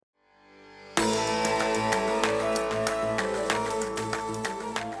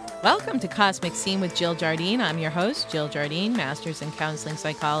Welcome to Cosmic Scene with Jill Jardine. I'm your host, Jill Jardine, Master's in Counseling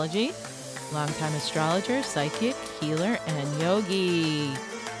Psychology, longtime astrologer, psychic, healer, and yogi.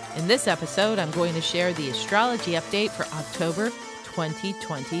 In this episode, I'm going to share the astrology update for October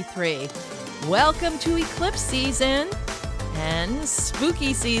 2023. Welcome to eclipse season and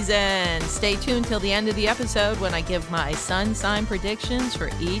spooky season. Stay tuned till the end of the episode when I give my sun sign predictions for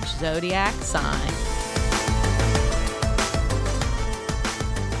each zodiac sign.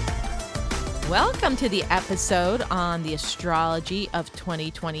 Welcome to the episode on the astrology of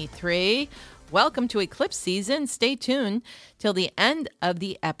 2023. Welcome to eclipse season. Stay tuned till the end of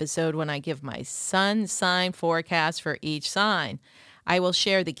the episode when I give my sun sign forecast for each sign. I will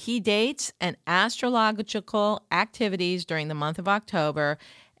share the key dates and astrological activities during the month of October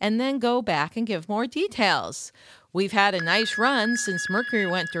and then go back and give more details. We've had a nice run since Mercury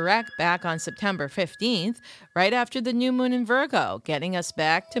went direct back on September 15th, right after the new moon in Virgo, getting us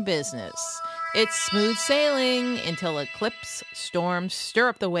back to business. It's smooth sailing until eclipse storms stir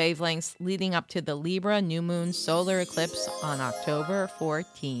up the wavelengths leading up to the Libra new moon solar eclipse on October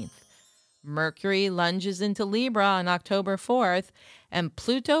 14th. Mercury lunges into Libra on October 4th, and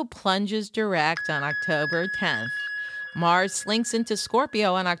Pluto plunges direct on October 10th. Mars slinks into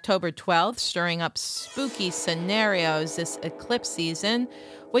Scorpio on October 12th, stirring up spooky scenarios this eclipse season,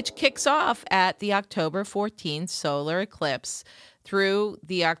 which kicks off at the October 14th solar eclipse through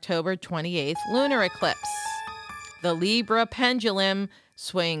the October 28th lunar eclipse. The Libra pendulum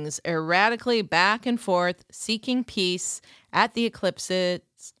swings erratically back and forth, seeking peace at the eclipses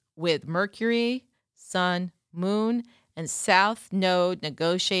with Mercury, Sun, Moon, and South Node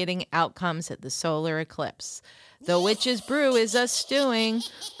negotiating outcomes at the solar eclipse. The witch's brew is a stewing.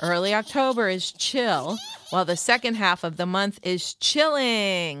 Early October is chill, while the second half of the month is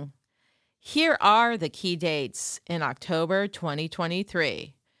chilling. Here are the key dates in October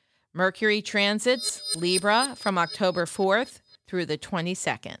 2023. Mercury transits Libra from October 4th through the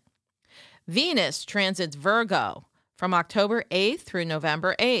 22nd. Venus transits Virgo from October 8th through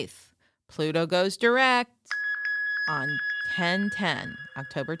November 8th. Pluto goes direct on 10/10,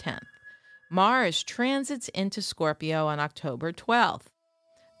 October 10th. Mars transits into Scorpio on October 12th.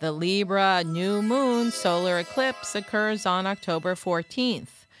 The Libra new moon solar eclipse occurs on October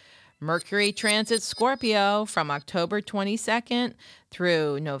 14th. Mercury transits Scorpio from October 22nd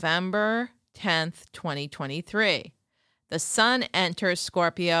through November 10th, 2023. The Sun enters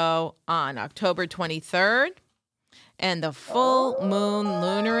Scorpio on October 23rd, and the full moon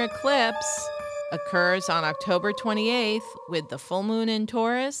lunar eclipse occurs on October 28th with the full moon in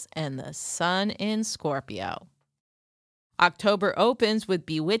Taurus and the Sun in Scorpio. October opens with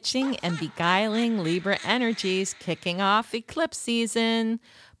bewitching and beguiling Libra energies kicking off eclipse season.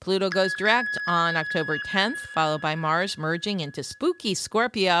 Pluto goes direct on October 10th, followed by Mars merging into spooky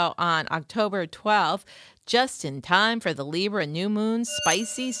Scorpio on October 12th, just in time for the Libra new moon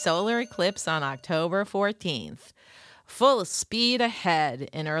spicy solar eclipse on October 14th. Full speed ahead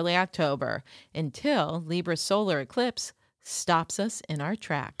in early October until Libra solar eclipse stops us in our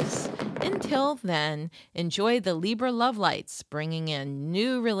tracks. Until then, enjoy the Libra love lights, bringing in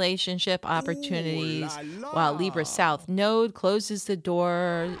new relationship opportunities, while Libra South Node closes the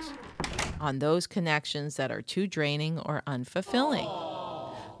doors on those connections that are too draining or unfulfilling.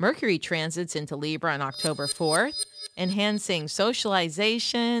 Mercury transits into Libra on October 4th, enhancing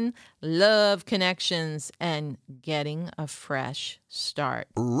socialization, love connections, and getting a fresh start.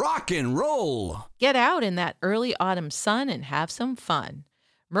 Rock and roll! Get out in that early autumn sun and have some fun.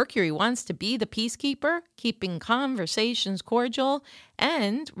 Mercury wants to be the peacekeeper, keeping conversations cordial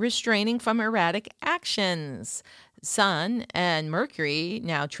and restraining from erratic actions. Sun and Mercury,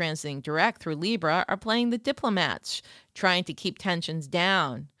 now transiting direct through Libra, are playing the diplomats, trying to keep tensions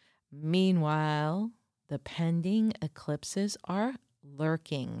down. Meanwhile, the pending eclipses are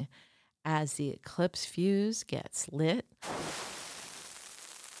lurking as the eclipse fuse gets lit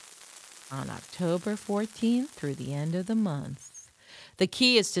on October 14th through the end of the month. The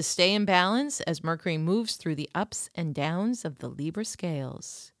key is to stay in balance as Mercury moves through the ups and downs of the Libra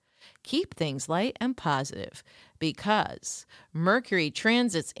scales. Keep things light and positive because Mercury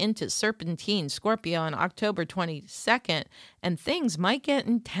transits into Serpentine Scorpio on October 22nd and things might get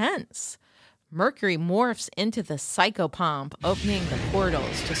intense. Mercury morphs into the psychopomp, opening the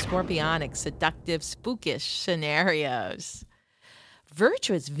portals to scorpionic, seductive, spookish scenarios.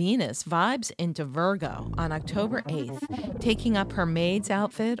 Virtuous Venus vibes into Virgo on October 8th, taking up her maid's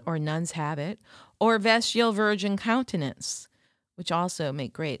outfit or nun's habit or vestial virgin countenance, which also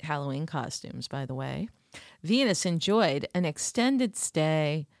make great Halloween costumes, by the way. Venus enjoyed an extended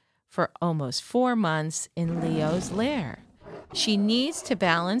stay for almost 4 months in Leo's lair. She needs to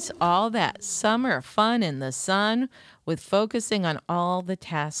balance all that summer fun in the sun with focusing on all the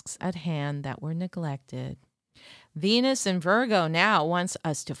tasks at hand that were neglected. Venus in Virgo now wants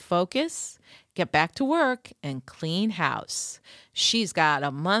us to focus, get back to work, and clean house. She's got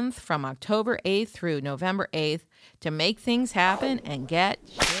a month from October 8th through November 8th to make things happen and get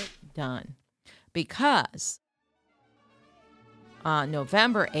shit done. Because on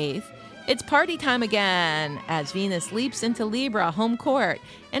November 8th, it's party time again as Venus leaps into Libra home court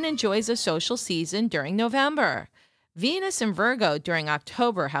and enjoys a social season during November. Venus in Virgo during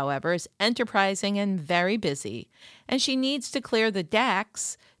October, however, is enterprising and very busy, and she needs to clear the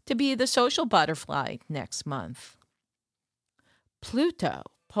decks to be the social butterfly next month. Pluto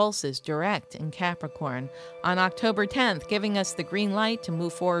pulses direct in Capricorn on October 10th, giving us the green light to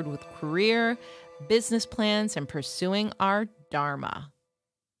move forward with career, business plans, and pursuing our Dharma,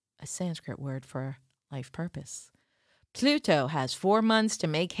 a Sanskrit word for life purpose. Pluto has 4 months to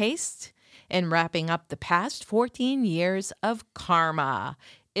make haste in wrapping up the past 14 years of karma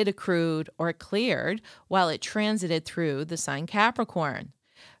it accrued or cleared while it transited through the sign Capricorn.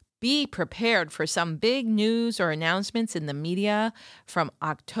 Be prepared for some big news or announcements in the media from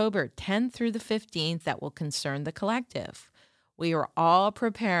October 10th through the 15th that will concern the collective. We are all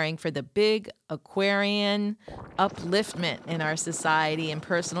preparing for the big Aquarian upliftment in our society and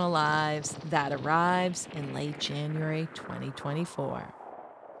personal lives that arrives in late January 2024.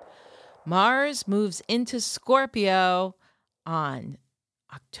 Mars moves into Scorpio on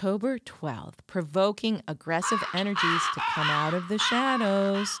October 12th, provoking aggressive energies to come out of the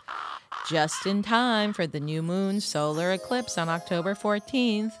shadows, just in time for the new moon solar eclipse on October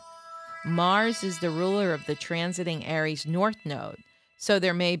 14th. Mars is the ruler of the transiting Aries North Node, so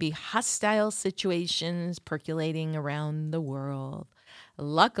there may be hostile situations percolating around the world.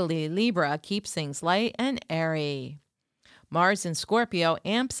 Luckily, Libra keeps things light and airy. Mars in Scorpio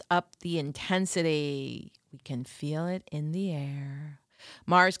amps up the intensity. We can feel it in the air.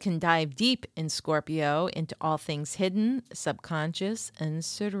 Mars can dive deep in Scorpio into all things hidden, subconscious, and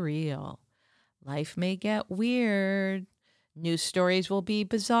surreal. Life may get weird. News stories will be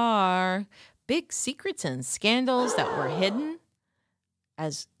bizarre. Big secrets and scandals that were hidden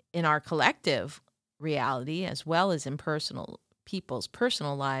as in our collective reality as well as in people's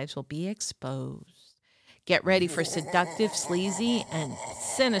personal lives will be exposed. Get ready for seductive, sleazy, and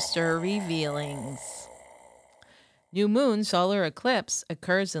sinister revealings. New moon solar eclipse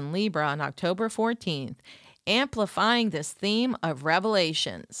occurs in Libra on October 14th, amplifying this theme of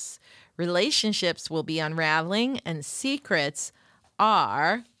revelations. Relationships will be unraveling and secrets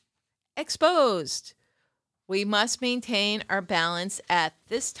are exposed. We must maintain our balance at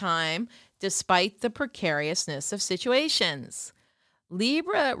this time despite the precariousness of situations.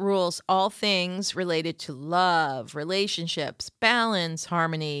 Libra rules all things related to love, relationships, balance,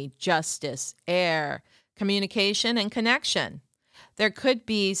 harmony, justice, air, communication, and connection. There could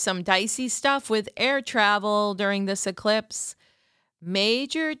be some dicey stuff with air travel during this eclipse.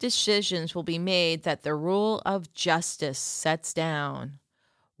 Major decisions will be made that the rule of justice sets down.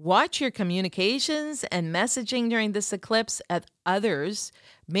 Watch your communications and messaging during this eclipse, as others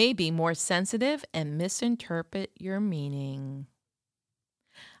may be more sensitive and misinterpret your meaning.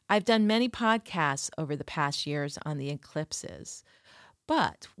 I've done many podcasts over the past years on the eclipses,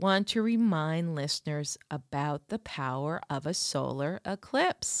 but want to remind listeners about the power of a solar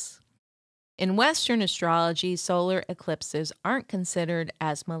eclipse. In Western astrology, solar eclipses aren't considered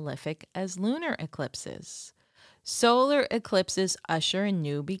as malefic as lunar eclipses. Solar eclipses usher in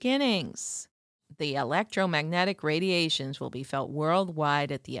new beginnings. The electromagnetic radiations will be felt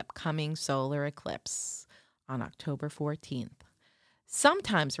worldwide at the upcoming solar eclipse on October 14th.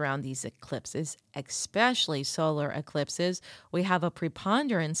 Sometimes around these eclipses, especially solar eclipses, we have a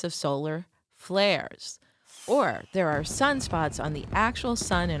preponderance of solar flares, or there are sunspots on the actual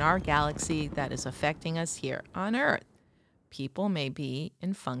sun in our galaxy that is affecting us here on Earth. People may be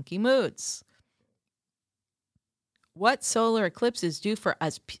in funky moods. What solar eclipses do for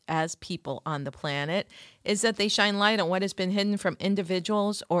us as people on the planet is that they shine light on what has been hidden from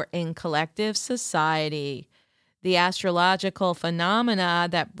individuals or in collective society. The astrological phenomena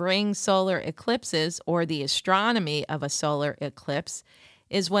that bring solar eclipses, or the astronomy of a solar eclipse,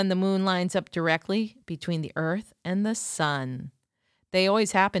 is when the moon lines up directly between the Earth and the sun. They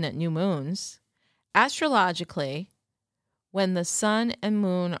always happen at new moons. Astrologically, when the sun and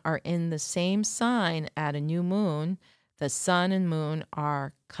moon are in the same sign at a new moon, the sun and moon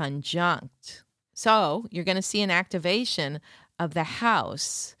are conjunct. So you're going to see an activation of the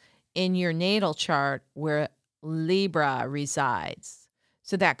house in your natal chart where Libra resides.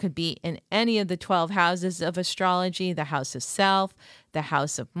 So that could be in any of the 12 houses of astrology: the house of self, the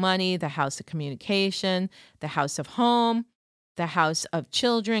house of money, the house of communication, the house of home, the house of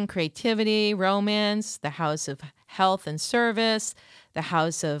children, creativity, romance, the house of health and service, the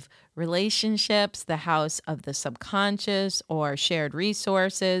house of relationships, the house of the subconscious or shared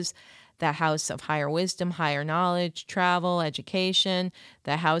resources, the house of higher wisdom, higher knowledge, travel, education,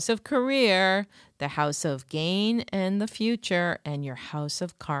 the house of career, the house of gain and the future, and your house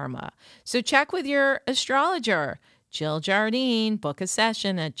of karma. So check with your astrologer, Jill Jardine. Book a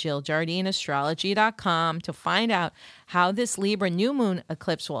session at jilljardineastrology.com to find out how this Libra new moon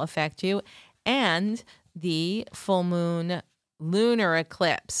eclipse will affect you, and the full moon lunar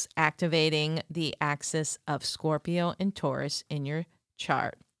eclipse activating the axis of Scorpio and Taurus in your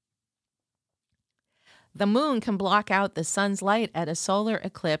chart. The moon can block out the sun's light at a solar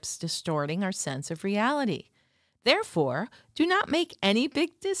eclipse, distorting our sense of reality. Therefore, do not make any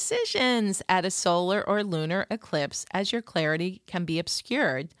big decisions at a solar or lunar eclipse, as your clarity can be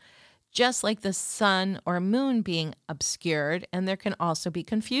obscured, just like the sun or moon being obscured, and there can also be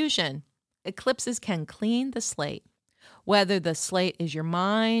confusion. Eclipses can clean the slate, whether the slate is your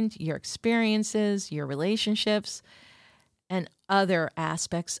mind, your experiences, your relationships, and other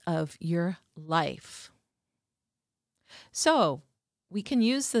aspects of your life. So we can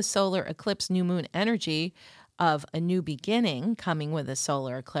use the solar eclipse new moon energy of a new beginning coming with a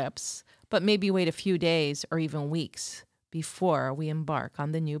solar eclipse, but maybe wait a few days or even weeks before we embark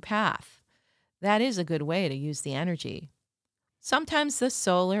on the new path. That is a good way to use the energy. Sometimes the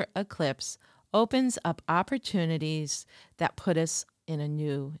solar eclipse opens up opportunities that put us in a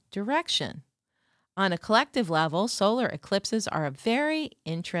new direction. On a collective level, solar eclipses are a very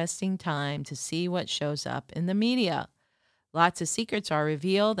interesting time to see what shows up in the media. Lots of secrets are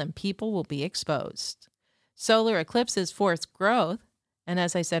revealed and people will be exposed. Solar eclipses force growth, and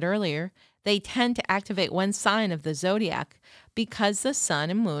as I said earlier, they tend to activate one sign of the zodiac because the sun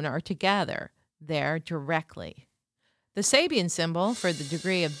and moon are together there directly. The Sabian symbol for the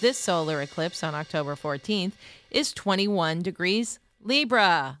degree of this solar eclipse on October 14th is 21 degrees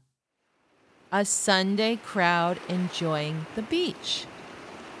Libra. A Sunday crowd enjoying the beach.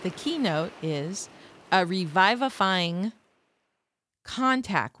 The keynote is a revivifying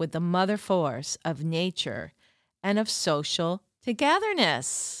contact with the mother force of nature and of social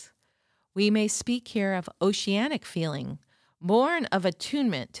togetherness. We may speak here of oceanic feeling, born of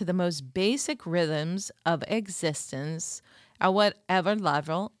attunement to the most basic rhythms of existence at whatever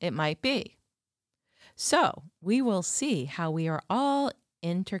level it might be. So we will see how we are all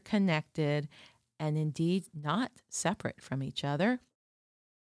interconnected and indeed not separate from each other.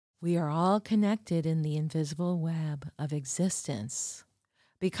 We are all connected in the invisible web of existence.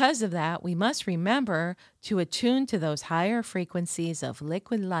 Because of that, we must remember to attune to those higher frequencies of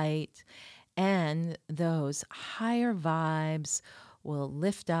liquid light, and those higher vibes will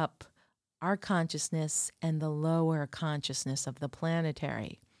lift up our consciousness and the lower consciousness of the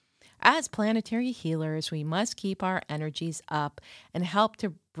planetary. As planetary healers, we must keep our energies up and help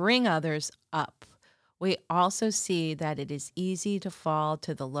to bring others up. We also see that it is easy to fall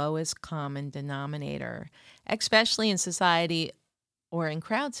to the lowest common denominator, especially in society or in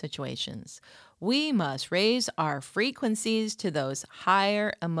crowd situations. We must raise our frequencies to those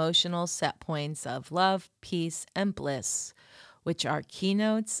higher emotional set points of love, peace, and bliss, which are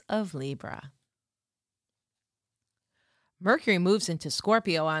keynotes of Libra. Mercury moves into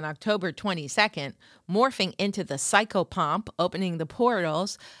Scorpio on October 22nd, morphing into the psychopomp, opening the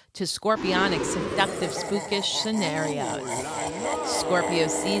portals to scorpionic, seductive, spookish scenarios. Scorpio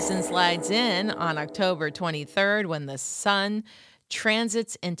season slides in on October 23rd when the sun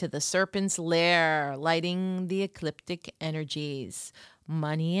transits into the serpent's lair, lighting the ecliptic energies.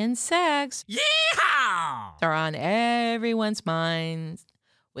 Money and sex are on everyone's minds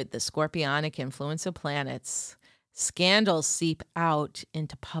with the scorpionic influence of planets. Scandals seep out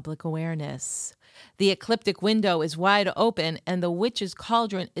into public awareness. The ecliptic window is wide open, and the witch's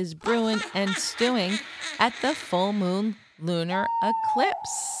cauldron is brewing and stewing at the full moon lunar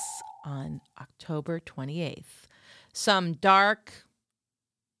eclipse on October 28th. Some dark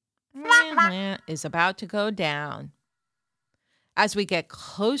is about to go down. As we get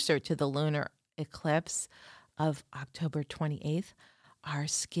closer to the lunar eclipse of October 28th, our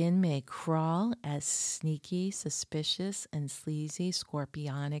skin may crawl as sneaky, suspicious, and sleazy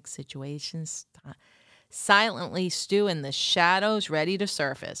scorpionic situations silently stew in the shadows, ready to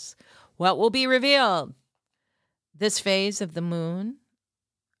surface. What will be revealed? This phase of the moon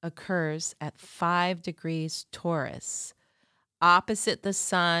occurs at 5 degrees Taurus, opposite the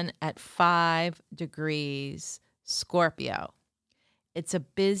sun at 5 degrees Scorpio. It's a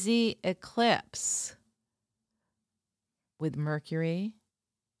busy eclipse with Mercury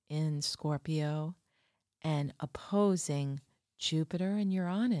in Scorpio and opposing Jupiter and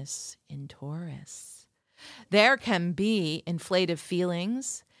Uranus in Taurus. There can be inflated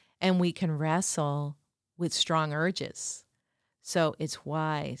feelings, and we can wrestle with strong urges. So it's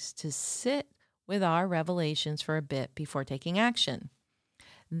wise to sit with our revelations for a bit before taking action.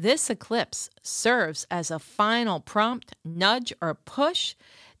 This eclipse serves as a final prompt, nudge, or push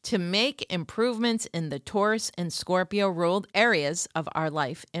to make improvements in the Taurus and Scorpio ruled areas of our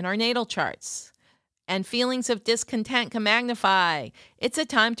life in our natal charts. And feelings of discontent can magnify. It's a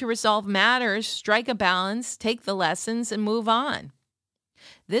time to resolve matters, strike a balance, take the lessons, and move on.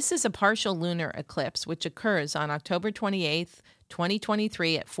 This is a partial lunar eclipse, which occurs on October 28th,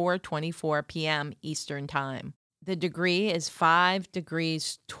 2023 at 4:24 p.m. Eastern Time. The degree is 5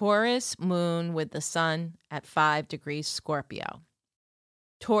 degrees Taurus moon with the sun at 5 degrees Scorpio.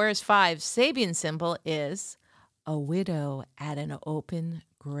 Taurus 5 Sabian symbol is a widow at an open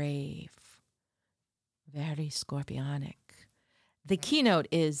grave. Very scorpionic. The keynote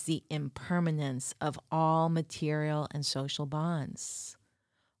is the impermanence of all material and social bonds.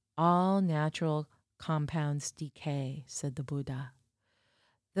 All natural compounds decay, said the Buddha.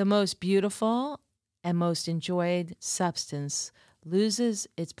 The most beautiful and most enjoyed substance loses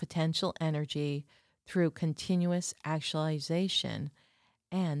its potential energy through continuous actualization,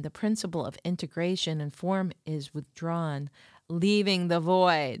 and the principle of integration and form is withdrawn, leaving the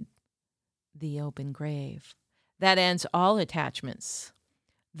void, the open grave. That ends all attachments.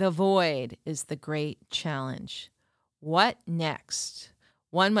 The void is the great challenge. What next?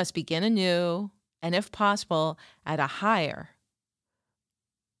 One must begin anew, and if possible, at a higher,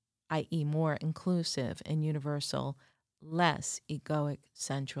 i.e. more inclusive and universal, less egoic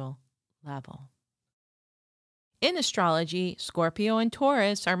central level. In astrology, Scorpio and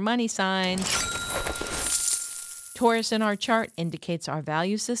Taurus are money signs. Taurus in our chart indicates our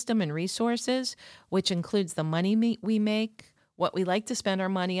value system and resources, which includes the money we make, what we like to spend our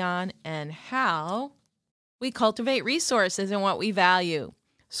money on, and how we cultivate resources and what we value.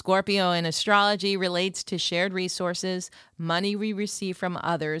 Scorpio in astrology relates to shared resources, money we receive from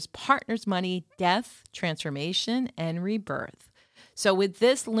others, partners' money, death, transformation, and rebirth. So with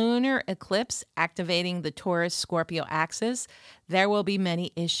this lunar eclipse activating the Taurus-Scorpio axis, there will be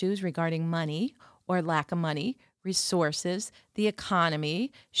many issues regarding money or lack of money, resources, the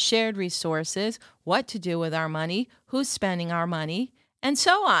economy, shared resources, what to do with our money, who's spending our money, and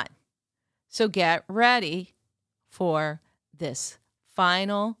so on. So get ready for this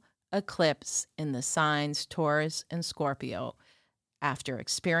final eclipse in the signs Taurus and Scorpio. After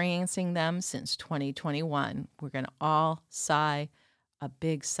experiencing them since 2021, we're going to all sigh a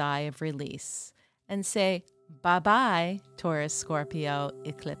big sigh of release and say bye-bye, Taurus Scorpio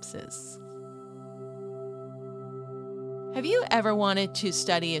eclipses. Have you ever wanted to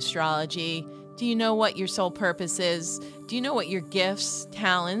study astrology? Do you know what your soul purpose is? Do you know what your gifts,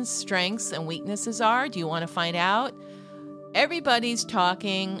 talents, strengths, and weaknesses are? Do you want to find out? Everybody's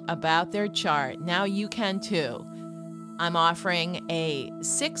talking about their chart. Now you can too. I'm offering a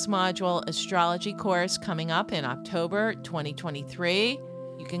 6-module astrology course coming up in October 2023.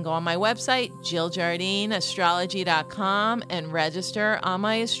 You can go on my website, JillJardineAstrology.com, and register on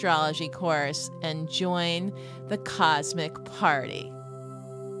my astrology course and join the cosmic party.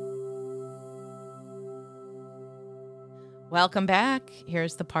 Welcome back.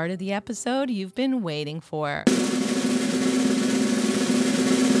 Here's the part of the episode you've been waiting for.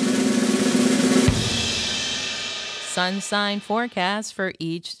 Sun sign forecast for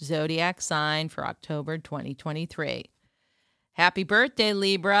each zodiac sign for October 2023. Happy birthday,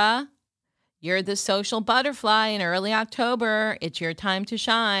 Libra. You're the social butterfly in early October. It's your time to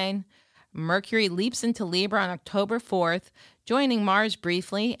shine. Mercury leaps into Libra on October 4th, joining Mars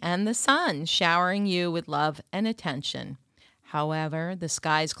briefly and the Sun, showering you with love and attention. However, the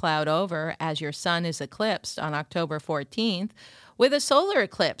skies cloud over as your Sun is eclipsed on October 14th, with a solar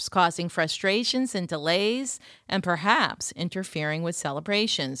eclipse causing frustrations and delays and perhaps interfering with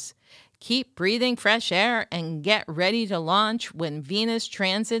celebrations. Keep breathing fresh air and get ready to launch when Venus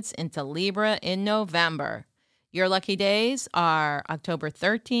transits into Libra in November. Your lucky days are October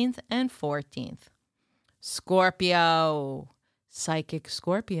 13th and 14th. Scorpio. Psychic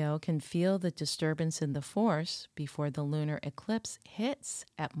Scorpio can feel the disturbance in the force before the lunar eclipse hits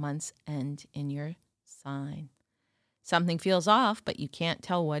at month's end in your sign. Something feels off, but you can't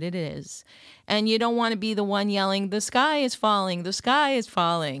tell what it is. And you don't want to be the one yelling, "The sky is falling, the sky is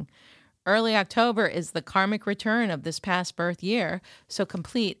falling." Early October is the karmic return of this past birth year, so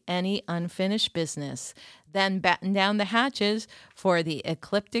complete any unfinished business. Then batten down the hatches for the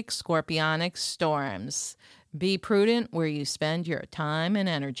ecliptic scorpionic storms. Be prudent where you spend your time and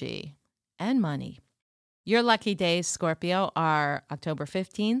energy and money. Your lucky days, Scorpio, are October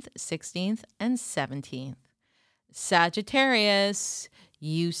 15th, 16th, and 17th. Sagittarius,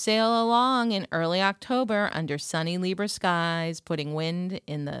 you sail along in early October under sunny Libra skies, putting wind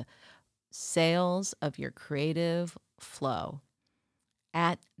in the sails of your creative flow.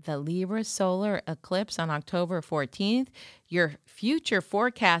 At the Libra solar eclipse on October 14th, your future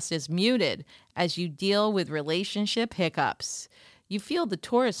forecast is muted as you deal with relationship hiccups. You feel the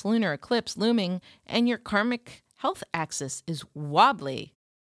Taurus lunar eclipse looming and your karmic health axis is wobbly.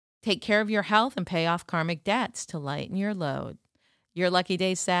 Take care of your health and pay off karmic debts to lighten your load. Your lucky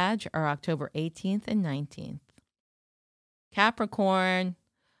days, Sag, are October 18th and 19th. Capricorn,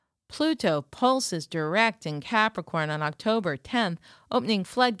 Pluto pulses direct in Capricorn on October 10th, opening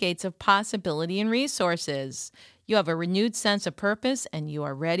floodgates of possibility and resources. You have a renewed sense of purpose and you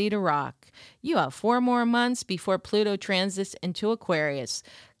are ready to rock. You have 4 more months before Pluto transits into Aquarius.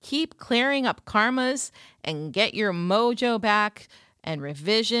 Keep clearing up karmas and get your mojo back and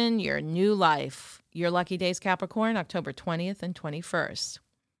revision your new life. Your lucky days, Capricorn, October 20th and 21st.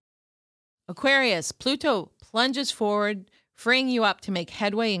 Aquarius, Pluto plunges forward, freeing you up to make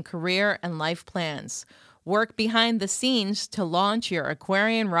headway in career and life plans. Work behind the scenes to launch your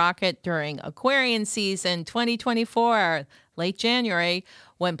Aquarian rocket during Aquarian season 2024, late January,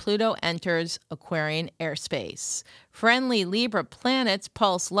 when Pluto enters Aquarian airspace. Friendly Libra planets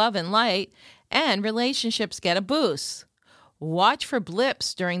pulse love and light, and relationships get a boost. Watch for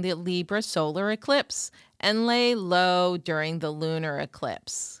blips during the Libra solar eclipse and lay low during the lunar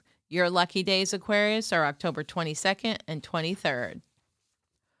eclipse. Your lucky days, Aquarius, are October 22nd and 23rd.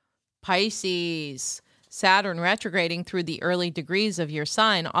 Pisces, Saturn retrograding through the early degrees of your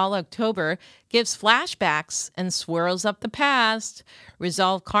sign all October gives flashbacks and swirls up the past.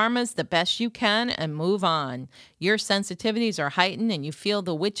 Resolve karmas the best you can and move on. Your sensitivities are heightened and you feel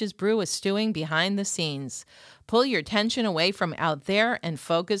the witch's brew is stewing behind the scenes. Pull your attention away from out there and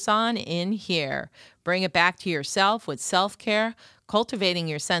focus on in here. Bring it back to yourself with self-care, cultivating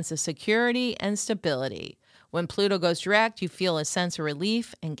your sense of security and stability. When Pluto goes direct, you feel a sense of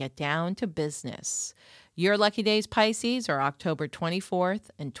relief and get down to business. Your lucky days, Pisces, are October 24th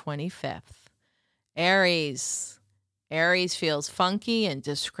and 25th. Aries. Aries feels funky and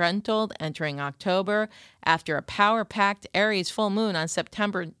disgruntled entering October after a power-packed Aries full moon on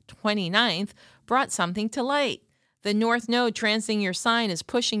September 29th brought something to light. The North Node transiting your sign is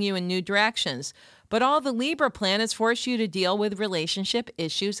pushing you in new directions, but all the Libra planets force you to deal with relationship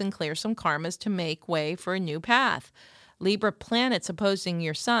issues and clear some karmas to make way for a new path. Libra planets opposing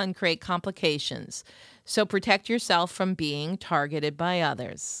your sun create complications, so protect yourself from being targeted by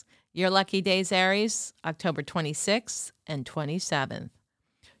others. Your lucky days, Aries, October 26th and 27th.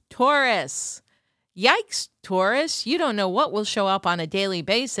 Taurus. Yikes, Taurus, you don't know what will show up on a daily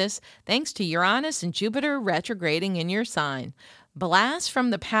basis thanks to Uranus and Jupiter retrograding in your sign. Blasts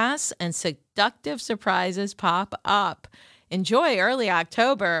from the past and seductive surprises pop up. Enjoy early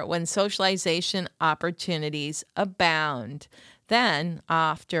October when socialization opportunities abound. Then,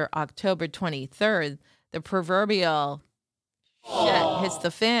 after October 23rd, the proverbial shit hits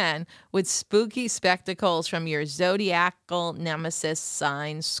the fan with spooky spectacles from your zodiacal nemesis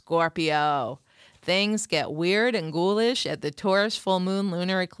sign, Scorpio. Things get weird and ghoulish at the Taurus full moon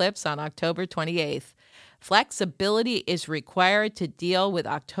lunar eclipse on October 28th. Flexibility is required to deal with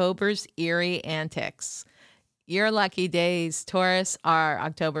October's eerie antics. Your lucky days, Taurus, are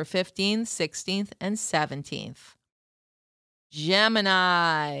October 15th, 16th, and 17th.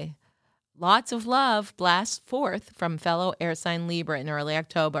 Gemini. Lots of love blasts forth from fellow air sign Libra in early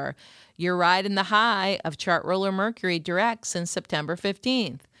October. You're riding the high of chart ruler Mercury direct since September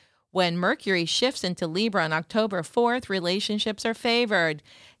 15th. When Mercury shifts into Libra on October 4th, relationships are favored.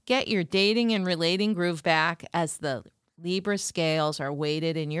 Get your dating and relating groove back as the Libra scales are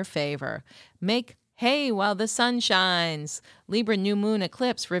weighted in your favor. Make hay while the sun shines. Libra new moon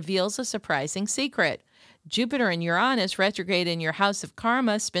eclipse reveals a surprising secret. Jupiter and Uranus retrograde in your house of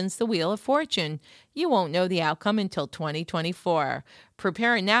karma spins the wheel of fortune. You won't know the outcome until 2024.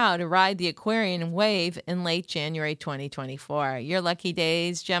 Prepare now to ride the Aquarian wave in late January 2024. Your lucky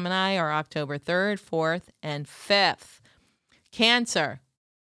days, Gemini, are October 3rd, 4th, and 5th. Cancer.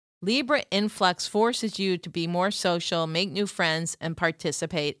 Libra influx forces you to be more social, make new friends, and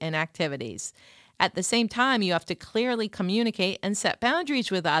participate in activities. At the same time, you have to clearly communicate and set boundaries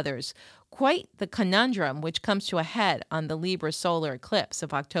with others. quite the conundrum which comes to a head on the Libra solar eclipse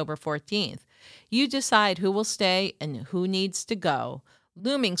of October 14th. You decide who will stay and who needs to go.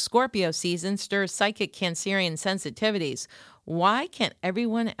 Looming Scorpio season stirs psychic Cancerian sensitivities. Why can't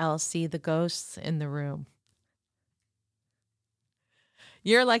everyone else see the ghosts in the room?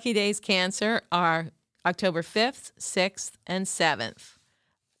 Your lucky days, Cancer, are October 5th, 6th, and 7th.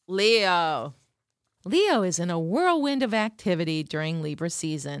 Leo. Leo is in a whirlwind of activity during Libra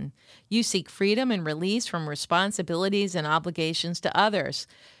season. You seek freedom and release from responsibilities and obligations to others.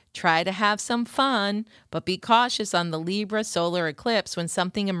 Try to have some fun, but be cautious on the Libra solar eclipse when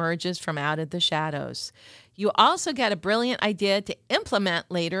something emerges from out of the shadows. You also get a brilliant idea to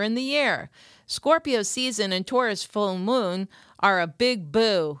implement later in the year. Scorpio season and Taurus full moon are a big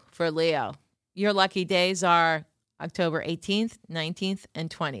boo for Leo. Your lucky days are October 18th, 19th, and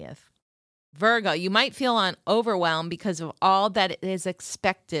 20th. Virgo, you might feel overwhelmed because of all that is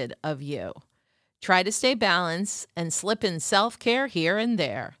expected of you. Try to stay balanced and slip in self-care here and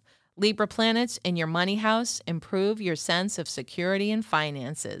there. Libra planets in your money house improve your sense of security and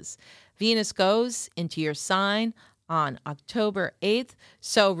finances. Venus goes into your sign on October 8th,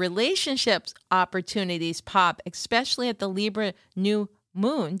 so relationships opportunities pop, especially at the Libra new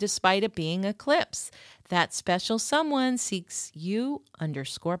moon, despite it being eclipse. That special someone seeks you under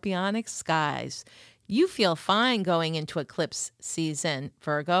scorpionic skies. You feel fine going into eclipse season,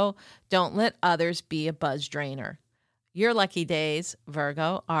 Virgo. Don't let others be a buzz drainer. Your lucky days,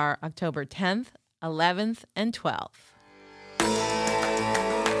 Virgo, are October 10th, 11th, and 12th.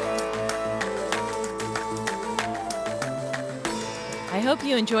 I hope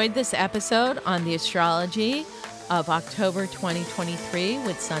you enjoyed this episode on the astrology of October 2023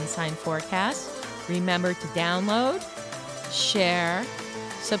 with Sun Sign Forecast. Remember to download, share,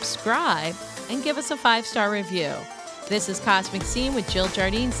 subscribe, and give us a 5-star review. This is Cosmic Scene with Jill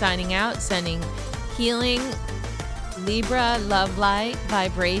Jardine signing out, sending healing Libra love light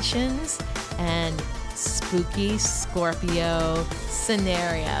vibrations and spooky Scorpio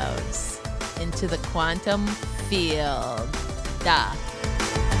scenarios into the quantum field. Da.